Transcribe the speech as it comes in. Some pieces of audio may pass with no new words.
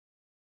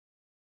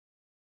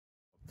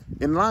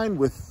In line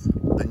with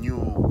the new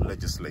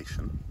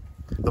legislation,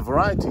 the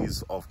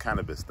varieties of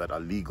cannabis that are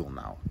legal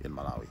now in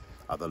Malawi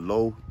are the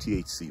low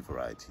THC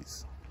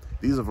varieties.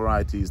 These are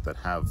varieties that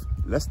have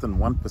less than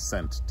 1%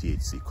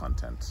 THC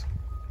content.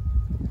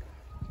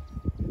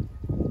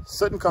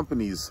 Certain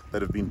companies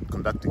that have been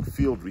conducting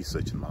field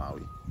research in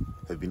Malawi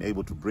have been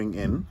able to bring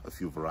in a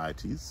few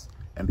varieties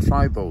and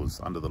try those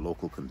under the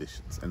local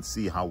conditions and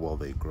see how well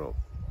they grow.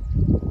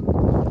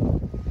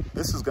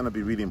 This is going to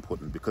be really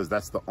important because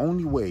that's the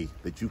only way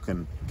that you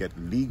can get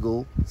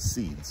legal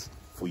seeds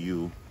for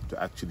you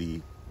to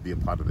actually be a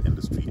part of the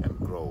industry and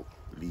grow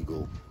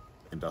legal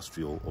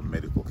industrial or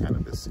medical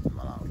cannabis in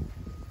Malawi.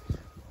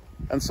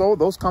 And so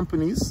those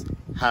companies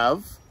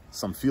have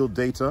some field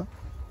data,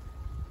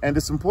 and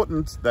it's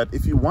important that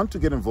if you want to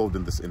get involved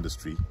in this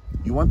industry,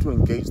 you want to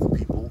engage the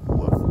people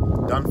who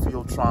have done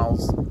field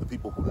trials, the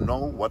people who know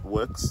what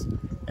works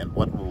and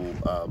what will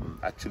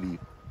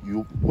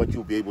what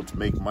you'll be able to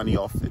make money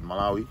off in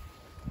Malawi.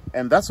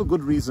 And that's a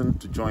good reason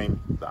to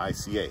join the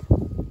ICA.